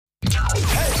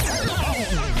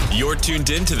You're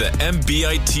tuned in to the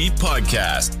MBIT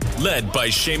podcast, led by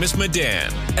Seamus Madan.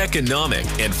 Economic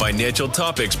and financial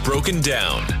topics broken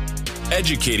down,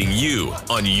 educating you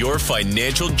on your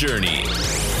financial journey.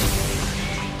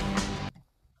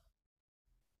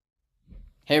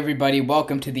 Hey everybody,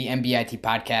 welcome to the MBIT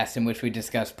podcast, in which we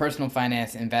discuss personal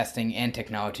finance, investing, and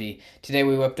technology. Today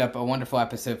we whipped up a wonderful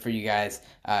episode for you guys,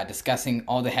 discussing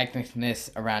all the hecticness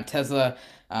around Tesla,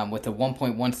 with the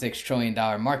 $1.16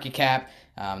 trillion market cap,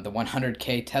 the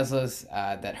 100K Teslas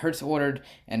that Hertz ordered,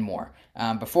 and more.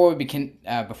 Before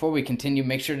we continue,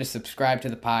 make sure to subscribe to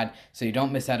the pod so you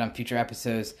don't miss out on future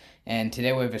episodes. And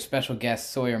today we have a special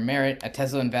guest, Sawyer Merritt, a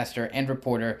Tesla investor and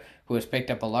reporter who has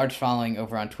picked up a large following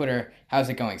over on Twitter. How's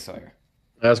it going, Sawyer?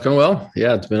 It's going well.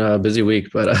 Yeah, it's been a busy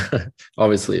week, but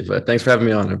obviously. But thanks for having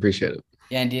me on. I appreciate it.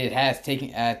 Yeah, indeed it has.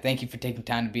 Thank you for taking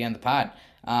time to be on the pod.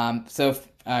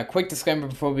 Quick disclaimer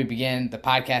before we begin: the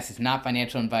podcast is not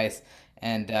financial advice,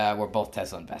 and we're both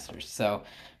Tesla investors. So,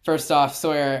 first off,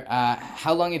 Sawyer,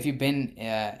 how long have you been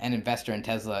an investor in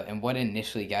Tesla, and what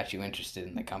initially got you interested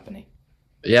in the company?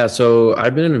 Yeah, so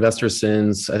I've been an investor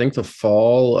since I think the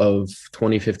fall of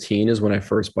 2015 is when I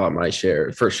first bought my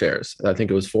first shares. I think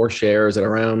it was 4 shares at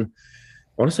around,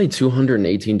 I want to say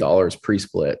 $218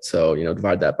 pre-split. So,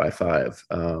 divide that by 5.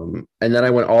 And then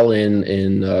I went all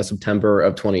in September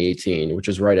of 2018, which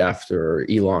is right after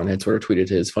Elon had sort of tweeted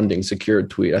his funding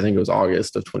secured tweet. I think it was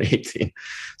August of 2018.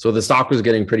 So the stock was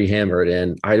getting pretty hammered,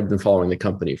 and I had been following the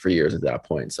company for years at that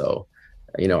point. So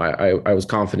I was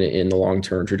confident in the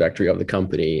long-term trajectory of the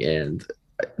company. And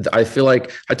I feel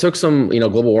like I took some,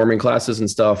 global warming classes and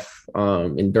stuff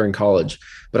during college,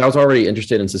 but I was already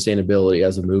interested in sustainability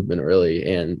as a movement,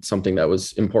 really, and something that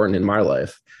was important in my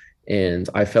life. And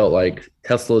I felt like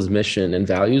Tesla's mission and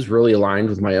values really aligned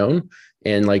with my own.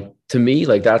 And to me,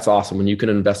 that's awesome when you can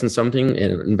invest in something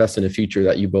and invest in a future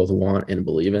that you both want and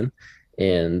believe in.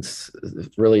 And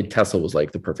really, Tesla was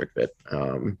the perfect fit.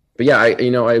 But yeah,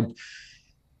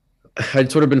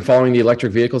 I'd sort of been following the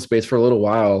electric vehicle space for a little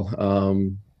while,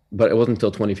 but it wasn't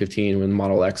until 2015 when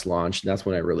Model X launched. And that's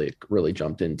when I really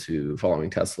jumped into following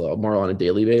Tesla more on a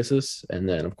daily basis. And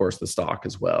then, of course, the stock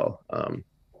as well. But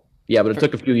it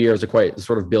took a few years to quite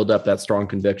sort of build up that strong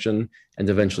conviction and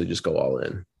eventually just go all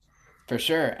in. For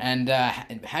sure. And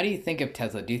how do you think of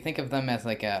Tesla? Do you think of them as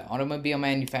an automobile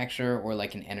manufacturer or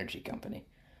an energy company?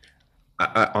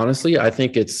 Honestly, I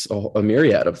think it's a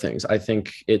myriad of things. I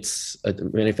think it's a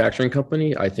manufacturing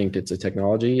company. I think it's a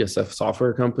technology, a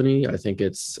software company. I think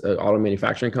it's an auto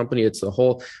manufacturing company. It's a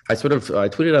whole, I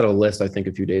tweeted out a list, I think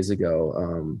a few days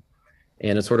ago.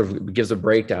 And it sort of gives a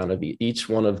breakdown of each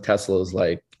one of Tesla's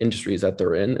industries that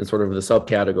they're in and sort of the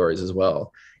subcategories as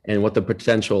well. And what the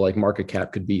potential market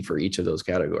cap could be for each of those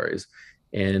categories.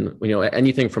 And,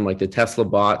 anything from the Tesla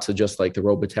bot to just the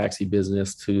robotaxi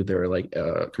business to their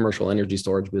commercial energy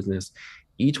storage business,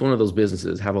 each one of those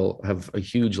businesses have a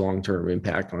huge long-term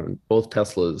impact on both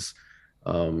Tesla's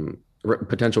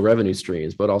potential revenue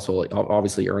streams, but also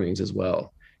obviously earnings as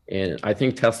well. And I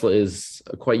think Tesla is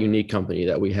a quite unique company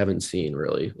that we haven't seen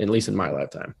really, at least in my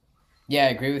lifetime. Yeah, I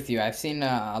agree with you. I've seen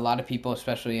a lot of people,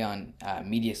 especially on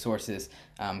media sources,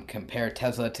 compare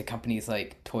Tesla to companies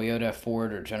like Toyota,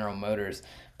 Ford, or General Motors.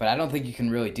 But I don't think you can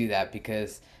really do that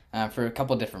because for a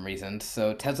couple different reasons.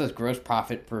 So Tesla's gross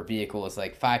profit per vehicle is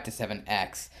 5 to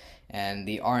 7x, and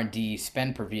the R&D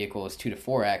spend per vehicle is 2 to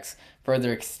 4x,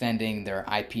 further extending their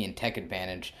IP and tech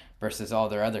advantage versus all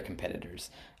their other competitors.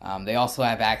 They also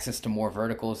have access to more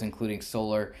verticals, including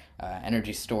solar,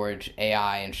 energy storage,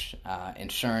 AI,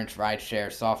 insurance,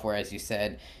 rideshare, software, as you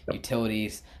said,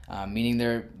 utilities, meaning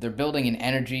they're building an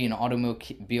energy and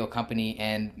automobile company,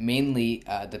 and mainly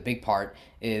the big part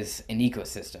is an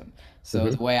ecosystem. So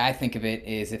the way I think of it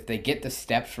is if they get the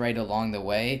steps right along the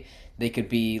way, they could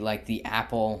be the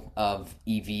Apple of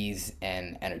EVs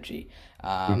and energy.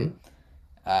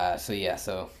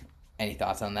 So any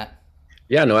thoughts on that?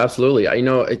 Yeah, no, absolutely.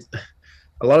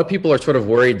 A lot of people are sort of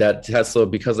worried that Tesla,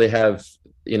 because they have,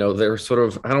 they're sort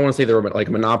of, I don't want to say they're a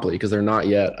monopoly because they're not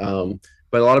yet.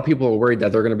 But a lot of people are worried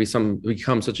that they're going to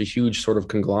become such a huge sort of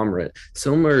conglomerate,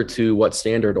 similar to what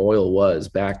Standard Oil was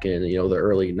back in, the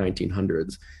early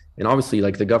 1900s. And obviously,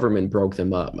 the government broke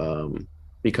them up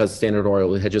because Standard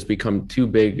Oil had just become too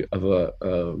big of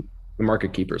a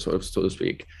market keeper, so to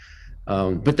speak.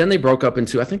 But then they broke up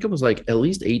into, I think it was at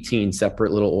least 18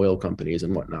 separate little oil companies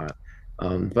and whatnot.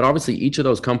 But obviously each of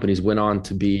those companies went on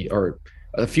to be, or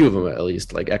a few of them at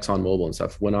least, like ExxonMobil and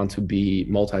stuff, went on to be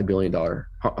multi-billion-dollar,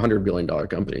 $100 billion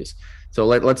companies. So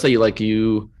let's say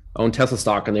you own Tesla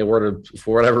stock and they were to,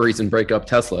 for whatever reason, break up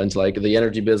Tesla into the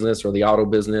energy business or the auto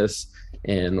business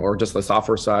or just the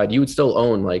software side, you would still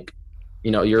own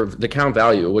the account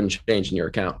value, it wouldn't change in your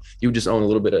account. You would just own a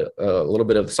little bit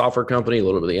of the software company, a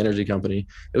little bit of the energy company.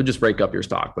 It would just break up your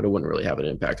stock, but it wouldn't really have an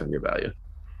impact on your value.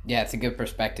 Yeah, it's a good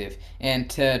perspective. And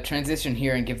to transition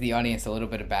here and give the audience a little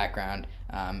bit of background,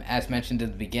 as mentioned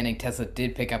at the beginning, Tesla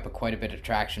did pick up quite a bit of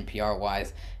traction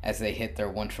PR-wise as they hit their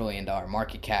 $1 trillion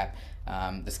market cap.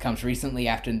 This comes recently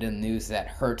after the news that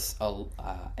Hertz,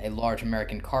 a large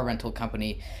American car rental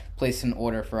company, placed an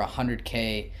order for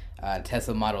 100K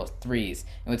Tesla Model 3s.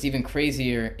 And what's even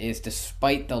crazier is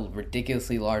despite the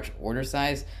ridiculously large order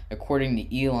size, according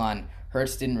to Elon,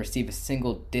 Hertz didn't receive a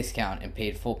single discount and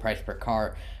paid full price per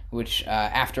car, which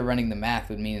after running the math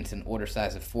would mean it's an order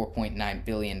size of $4.9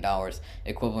 billion,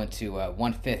 equivalent to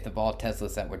 1/5 of all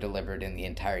Teslas that were delivered in the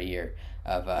entire year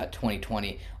of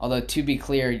 2020. Although, to be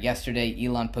clear, yesterday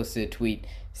Elon posted a tweet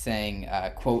saying,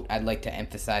 quote, "I'd like to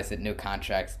emphasize that no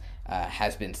contracts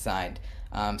has been signed."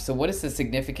 So what is the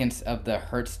significance of the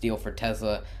Hertz deal for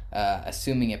Tesla,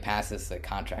 assuming it passes the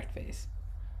contract phase?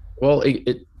 Well,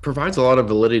 it provides a lot of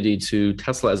validity to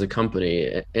Tesla as a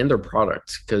company and their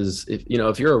products. Because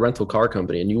if you're a rental car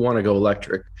company and you want to go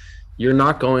electric, you're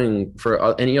not going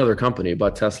for any other company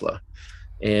but Tesla.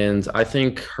 And I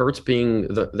think Hertz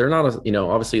they're not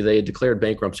obviously they declared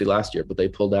bankruptcy last year, but they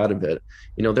pulled out of it.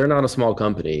 They're not a small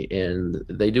company, and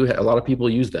they do a lot of people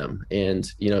use them. And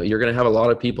you're going to have a lot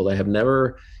of people that have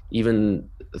never even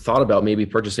thought about maybe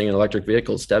purchasing an electric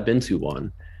vehicle step into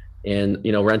one and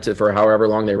rent it for however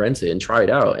long they rent it and try it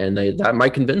out, and that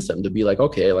might convince them to be like,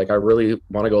 okay, like I really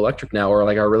want to go electric now, or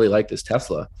like I really like this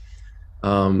Tesla.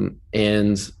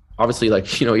 And obviously,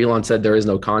 like Elon said, there is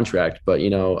no contract, but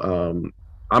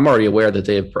I'm already aware that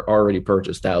they've already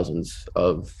purchased thousands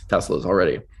of Teslas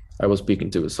already. I was speaking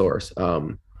to a source,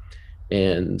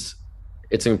 and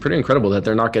it's pretty incredible that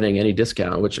they're not getting any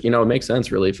discount, which it makes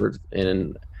sense really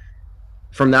and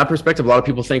from that perspective, a lot of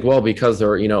people think, well, because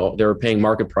they're paying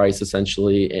market price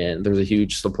essentially, and there's a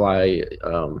huge supply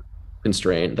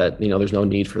constraint that there's no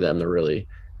need for them to really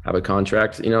have a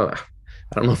contract. I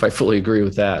don't know if I fully agree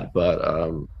with that,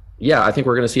 but yeah, I think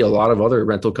we're going to see a lot of other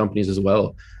rental companies as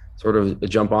well sort of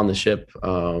jump on the ship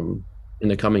in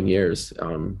the coming years,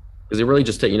 because it really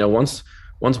just once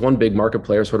one big market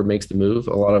player sort of makes the move,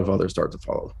 a lot of others start to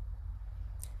follow.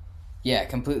 Yeah,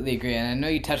 completely agree. And I know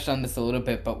you touched on this a little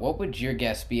bit, but what would your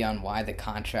guess be on why the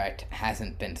contract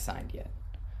hasn't been signed yet?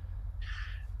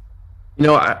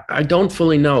 I don't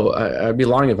fully know. I'd be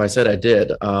lying if I said I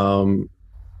did.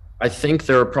 I think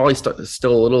there are probably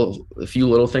still a few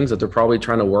little things that they're probably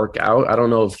trying to work out. I don't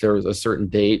know if there's a certain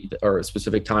date or a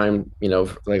specific time,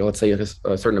 like let's say a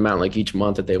certain amount, like each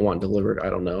month that they want delivered. I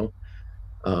don't know.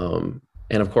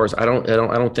 And of course, I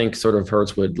don't think sort of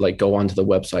Hertz would like go onto the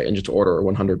website and just order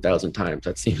 100,000 times.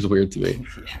 That seems weird to me.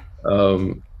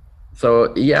 Yeah.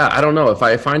 So yeah, I don't know. If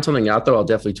I find something out though, I'll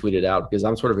definitely tweet it out because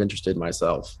I'm sort of interested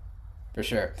myself. For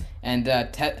sure. And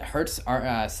Hertz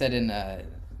said in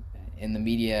the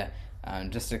media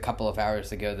just a couple of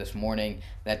hours ago this morning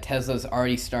that Tesla's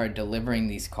already started delivering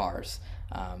these cars,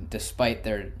 despite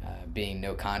there being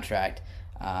no contract.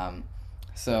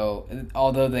 So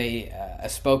although a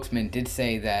spokesman did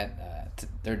say that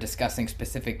they're discussing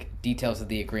specific details of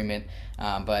the agreement,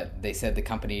 but they said the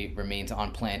company remains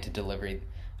on plan to deliver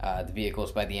the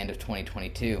vehicles by the end of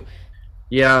 2022.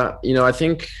 Yeah, I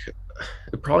think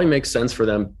it probably makes sense for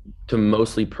them to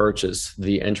mostly purchase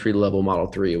the entry-level Model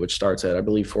 3, which starts at, I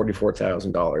believe,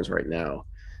 $44,000 right now.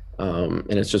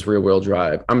 And it's just rear-wheel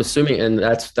drive. I'm assuming, and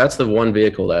that's the one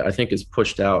vehicle that I think is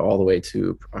pushed out all the way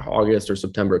to August or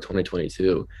September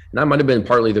 2022. And that might have been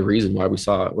partly the reason why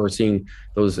we're seeing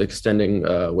those extended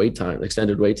wait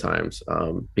times,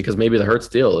 because maybe the Hertz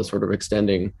deal is sort of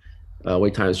extending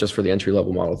wait times just for the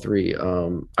entry-level Model 3.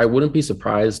 I wouldn't be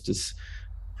surprised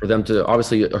for them to,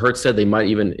 obviously, Hertz said they might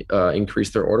even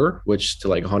increase their order, which to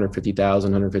like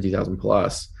 150,000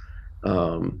 plus.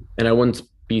 And I wouldn't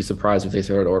be surprised if they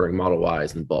started ordering Model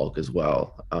Ys in bulk as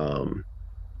well.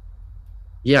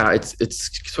 Yeah,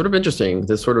 it's sort of interesting,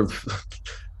 this sort of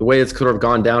the way it's sort of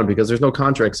gone down, because there's no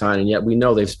contract signing yet. We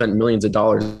know they've spent millions of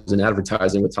dollars in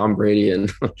advertising with Tom Brady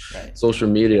and right. Social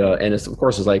media, and it's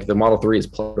like the Model 3 is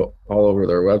plugged all over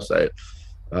their website.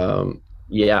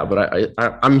 Yeah, but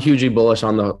I'm hugely bullish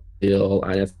on the deal.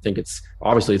 I think it's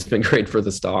been great for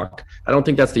the stock. I don't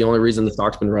think that's the only reason the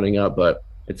stock's been running up, but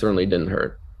it certainly didn't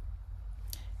hurt.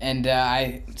 And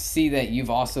I see that you've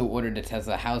also ordered a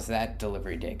Tesla. How's that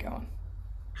delivery date going?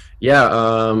 Yeah,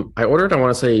 I ordered, I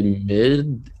want to say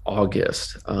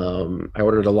mid-August. I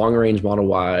ordered a long-range Model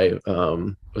Y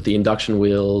with the induction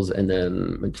wheels and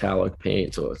then metallic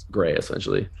paint, so it's gray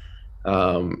essentially.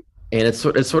 and it's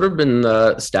sort of been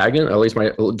stagnant. At least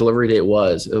my delivery date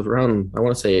was. It was around, I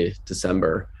want to say,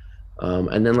 December.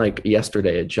 And then like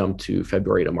yesterday, it jumped to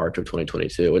February to March of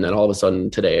 2022. And then all of a sudden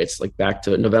today, it's like back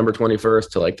to November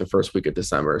 21st to like the first week of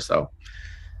December. So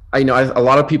a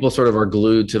lot of people sort of are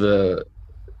glued to the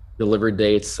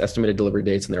estimated delivery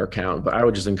dates in their account. But I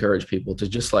would just encourage people to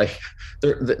just like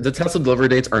the Tesla delivery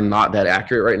dates are not that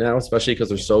accurate right now, especially because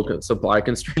they're so supply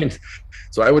constrained.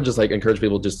 So I would just like encourage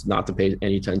people just not to pay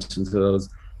any attention to those.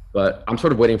 But I'm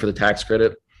sort of waiting for the tax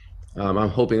credit. I'm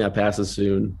hoping that passes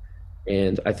soon.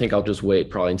 And I think I'll just wait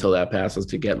probably until that passes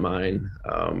to get mine.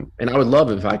 And I would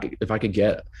love if I could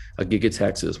get a Giga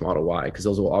Texas Model Y, because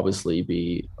those will obviously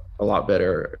be a lot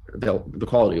better. The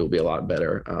quality will be a lot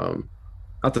better.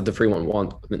 Not that the Fremont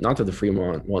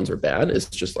ones are bad. It's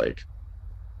just like,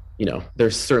 there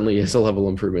certainly is a level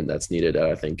of improvement that's needed that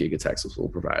I think Giga Texas will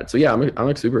provide. So yeah, I'm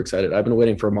like super excited. I've been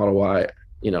waiting for a Model Y. I've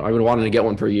been wanting to get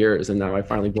one for years, and now I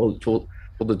finally pulled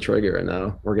the trigger, and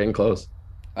now we're getting close.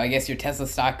 I guess your Tesla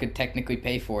stock could technically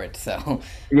pay for it. So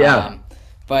yeah.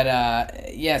 So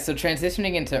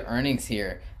transitioning into earnings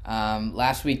here.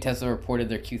 Last week, Tesla reported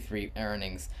their Q3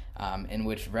 earnings, in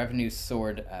which revenues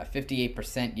soared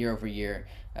 58% year over year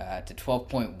to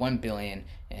 $12.1 billion,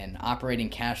 and operating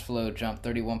cash flow jumped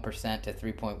 31% to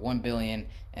 $3.1 billion,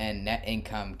 and net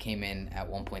income came in at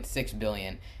 $1.6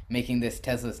 billion, making this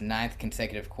Tesla's 9th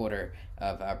consecutive quarter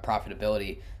of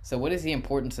profitability. So what is the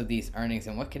importance of these earnings,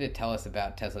 and what could it tell us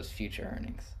about Tesla's future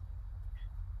earnings?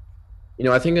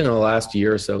 I think in the last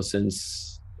year or so,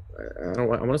 since I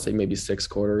want to say maybe 8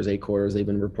 quarters, they've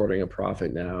been reporting a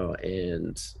profit now.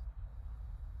 And,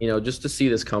 just to see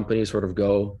this company sort of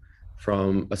go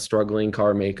from a struggling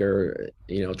car maker,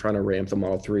 trying to ramp the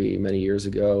Model 3 many years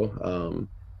ago,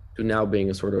 to now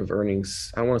being a sort of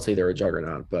earnings, I don't want to say they're a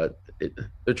juggernaut, but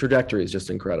the trajectory is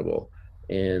just incredible.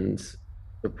 And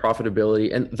the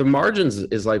profitability and the margins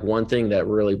is like one thing that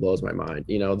really blows my mind.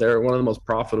 They're one of the most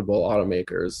profitable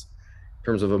automakers in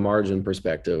terms of a margin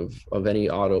perspective of any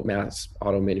mass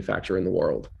auto manufacturer in the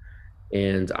world.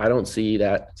 And I don't see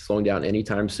that slowing down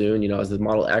anytime soon. As the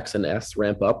Model X and S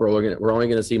ramp up, we're only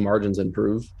going to see margins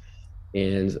improve.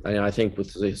 And I think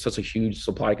with such a huge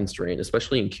supply constraint,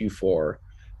 especially in Q4,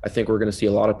 I think we're going to see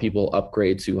a lot of people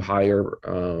upgrade to higher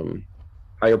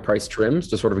price trims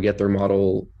to sort of get their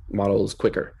models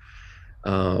quicker.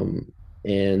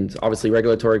 And obviously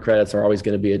regulatory credits are always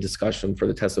going to be a discussion for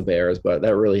the Tesla bears, but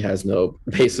that really has no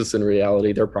basis in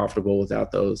reality. They're profitable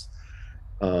without those.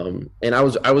 And I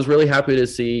was really happy to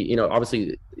see,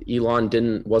 obviously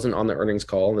Elon wasn't on the earnings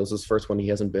call. This was the first one he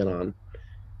hasn't been on.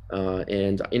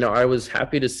 And I was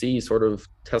happy to see sort of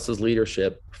Tesla's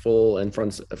leadership full and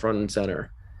front and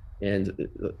center. And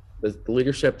the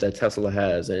leadership that Tesla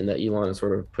has and that Elon has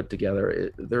sort of put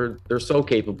together, they're so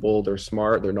capable, they're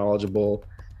smart, they're knowledgeable,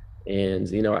 and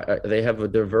they have a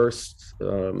diverse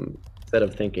set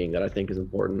of thinking that I think is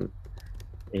important.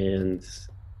 And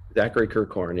Zachary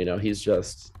Kirkhorn,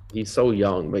 he's so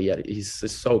young, but yet he's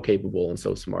so capable and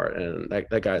so smart, and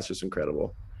that guy is just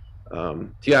incredible. So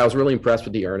yeah, I was really impressed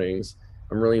with the earnings.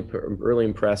 I'm really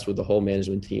impressed with the whole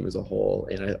management team as a whole,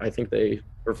 and I think they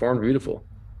performed beautiful.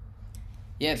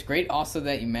 Yeah, it's great also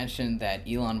that you mentioned that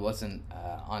Elon wasn't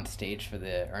on stage for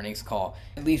the earnings call.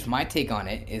 At least my take on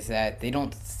it is that they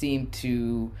don't seem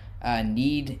to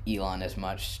need Elon as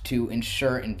much to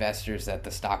ensure investors that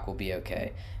the stock will be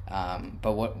okay.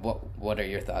 But what are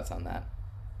your thoughts on that?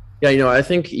 Yeah, I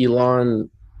think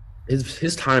Elon,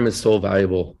 his time is so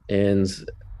valuable, and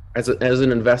as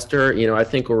an investor, I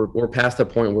think we're past the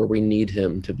point where we need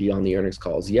him to be on the earnings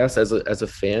calls. Yes, as a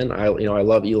fan, I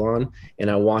love Elon,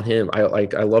 and I want him. I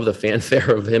love the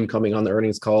fanfare of him coming on the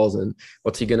earnings calls and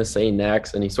what's he going to say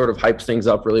next, and he sort of hypes things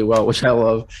up really well, which I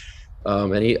love.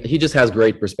 And he just has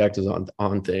great perspectives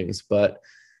on things. But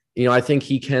I think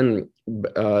he can.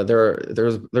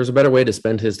 There's a better way to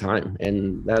spend his time,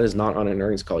 and that is not on an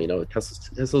earnings call.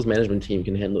 Tesla's management team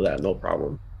can handle that no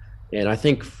problem. And I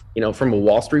think, from a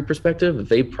Wall Street perspective,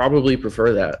 they probably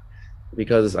prefer that,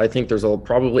 because I think there's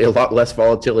probably a lot less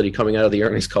volatility coming out of the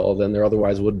earnings call than there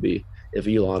otherwise would be if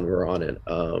Elon were on it.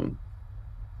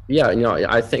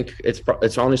 I think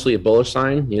it's honestly a bullish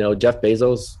sign. Jeff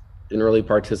Bezos didn't really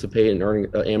participate in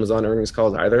Amazon earnings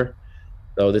calls either,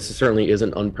 so this certainly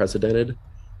isn't unprecedented.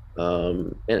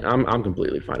 And I'm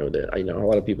completely fine with it. I know a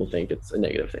lot of people think it's a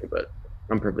negative thing, but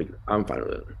I'm fine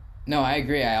with it. No, I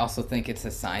agree. I also think it's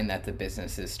a sign that the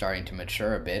business is starting to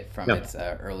mature a bit from its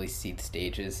early seed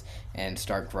stages and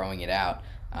start growing it out.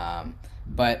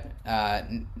 But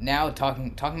now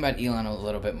talking about Elon a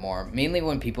little bit more, mainly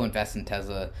when people invest in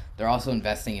Tesla, they're also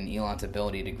investing in Elon's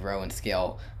ability to grow and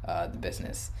scale the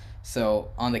business. So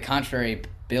on the contrary,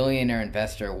 billionaire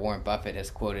investor Warren Buffett has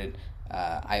quoted,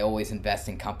 "I always invest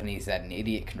in companies that an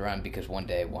idiot can run because one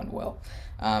day one will."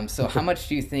 So how much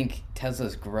do you think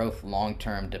Tesla's growth long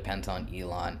term depends on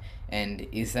Elon, and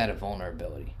is that a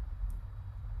vulnerability?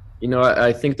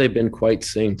 I think they've been quite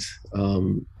synced,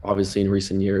 obviously in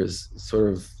recent years,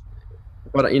 sort of.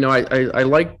 But I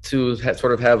like to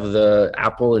sort of have the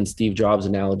Apple and Steve Jobs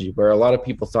analogy, where a lot of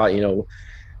people thought,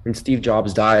 when Steve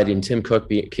Jobs died and Tim Cook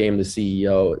became the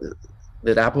CEO,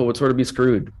 that Apple would sort of be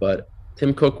screwed. But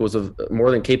Tim Cook was a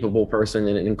more than capable person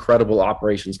and an incredible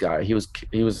operations guy. He was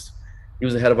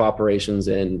the head of operations,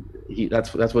 and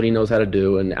that's what he knows how to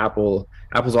do. And Apple's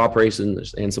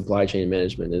operations and supply chain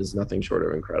management is nothing short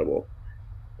of incredible.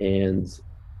 And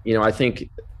I think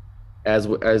as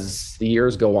the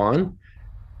years go on,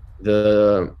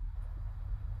 the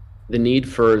need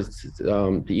for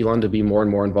Elon to be more and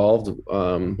more involved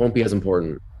won't be as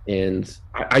important. And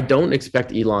I don't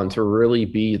expect Elon to really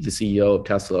be the CEO of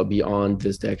Tesla beyond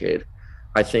this decade.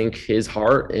 I think his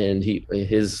heart and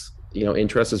his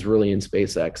interest is really in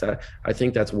SpaceX. I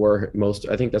think that's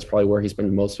probably where he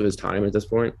spent most of his time at this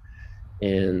point.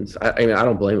 And I mean, I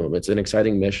don't blame him. It's an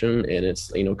exciting mission, and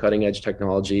it's cutting edge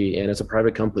technology, and it's a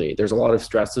private company. There's a lot of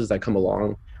stresses that come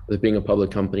along with being a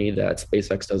public company that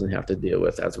SpaceX doesn't have to deal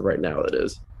with as of right now. It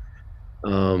is.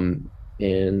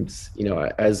 And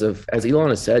as Elon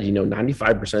has said,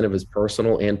 95% of his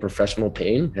personal and professional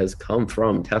pain has come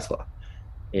from Tesla.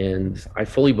 And I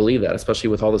fully believe that, especially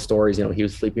with all the stories. He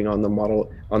was sleeping on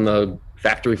the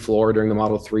factory floor during the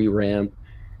Model 3 ramp,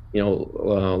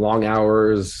 long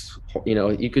hours.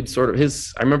 You could sort of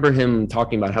I remember him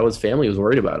talking about how his family was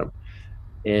worried about him.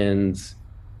 And,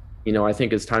 I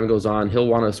think as time goes on, he'll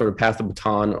want to sort of pass the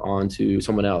baton on to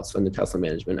someone else in the Tesla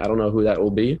management. I don't know who that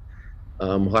will be.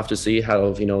 We'll have to see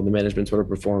how, the management sort of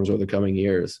performs over the coming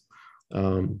years.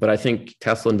 But I think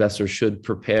Tesla investors should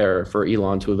prepare for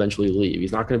Elon to eventually leave.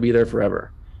 He's not going to be there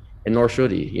forever, and nor should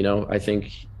he. I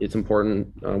think it's important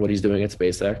what he's doing at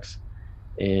SpaceX.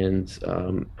 And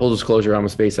full disclosure, I'm a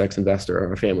SpaceX investor.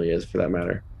 Our family is, for that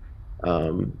matter.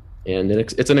 And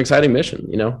it's an exciting mission,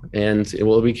 and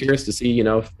we'll be curious to see,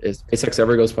 if SpaceX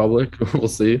ever goes public. We'll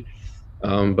see.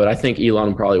 But I think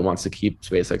Elon probably wants to keep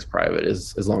SpaceX private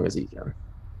as long as he can.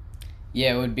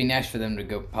 Yeah, it would be nice for them to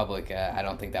go public. I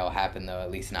don't think that will happen, though,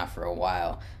 at least not for a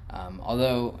while.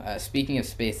 Although, speaking of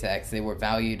SpaceX, they were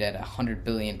valued at $100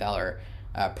 billion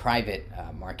private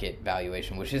market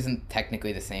valuation, which isn't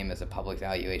technically the same as a public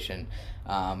valuation,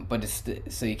 but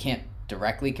so you can't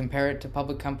directly compare it to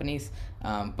public companies.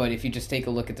 But if you just take a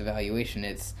look at the valuation,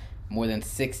 it's more than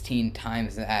 16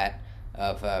 times that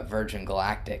of Virgin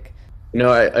Galactic.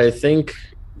 I think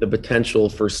the potential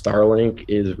for Starlink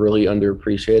is really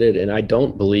underappreciated, and I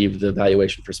don't believe the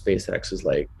valuation for SpaceX is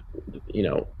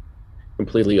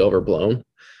completely overblown.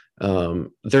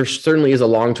 There certainly is a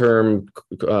long-term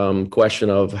question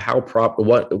of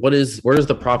where does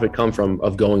the profit come from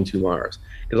of going to Mars?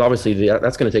 Because obviously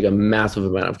that's going to take a massive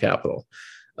amount of capital.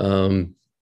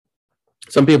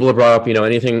 Some people have brought up,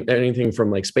 anything from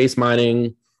like space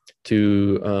mining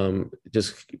to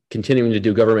just continuing to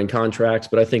do government contracts,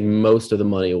 but I think most of the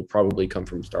money will probably come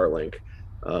from Starlink.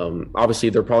 Obviously,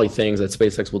 there are probably things that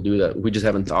SpaceX will do that we just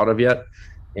haven't thought of yet,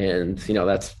 and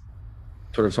that's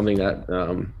sort of something that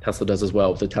Tesla does as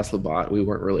well with the Tesla bot. We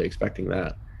weren't really expecting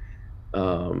that.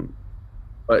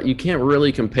 But you can't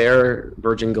really compare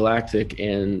Virgin Galactic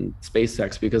and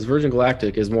SpaceX, because Virgin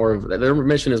Galactic is their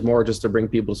mission is more just to bring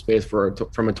people to space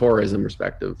from a tourism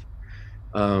perspective.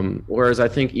 Whereas I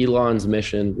think Elon's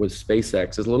mission with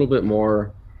SpaceX is a little bit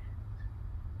more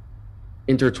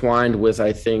intertwined with,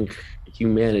 I think,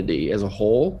 humanity as a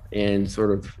whole, and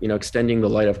sort of, extending the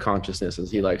light of consciousness,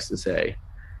 as he likes to say.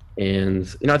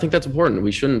 And, I think that's important.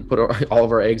 We shouldn't put all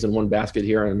of our eggs in one basket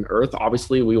here on Earth.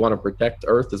 Obviously, we want to protect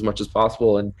Earth as much as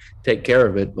possible and take care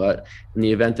of it. But in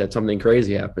the event that something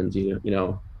crazy happens, it's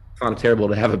not terrible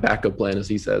to have a backup plan, as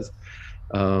he says.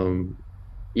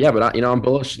 Yeah, but I'm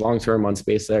bullish long term on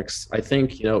SpaceX. I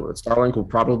think Starlink will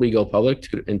probably go public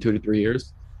in 2 to 3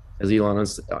 years, as Elon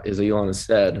has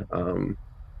said,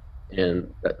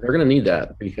 and they're going to need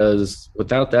that, because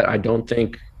without that, I don't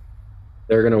think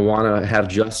they're going to want to have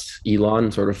just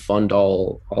Elon sort of fund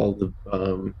all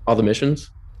the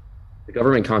missions. The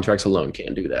government contracts alone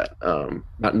can't do that.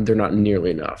 They're not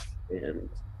nearly enough, and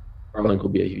Starlink will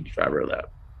be a huge driver of that.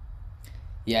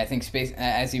 Yeah, I think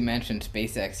as you mentioned,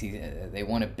 SpaceX, they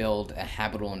want to build a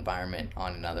habitable environment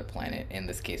on another planet, in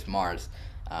this case Mars.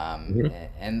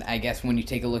 And I guess when you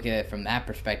take a look at it from that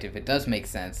perspective, it does make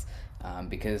sense.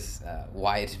 because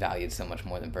why it's valued so much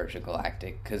more than Virgin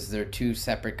Galactic, because they're two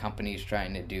separate companies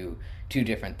trying to do two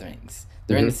different things.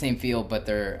 They're in the same field, but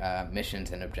their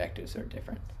missions and objectives are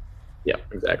different. Yeah,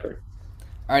 exactly.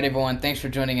 All right, everyone. Thanks for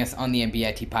joining us on the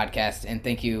MBIT podcast, and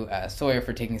thank you, Sawyer,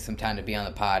 for taking some time to be on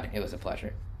the pod. It was a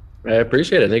pleasure. I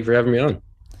appreciate it. Thank you for having me on.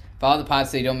 Follow the pod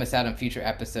so you don't miss out on future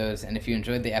episodes. And if you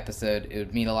enjoyed the episode, it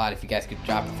would mean a lot if you guys could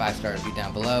drop a 5-star review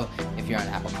down below. If you're on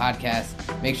Apple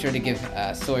Podcasts, make sure to give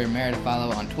Sawyer Merritt a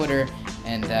follow on Twitter.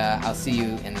 And I'll see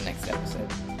you in the next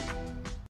episode.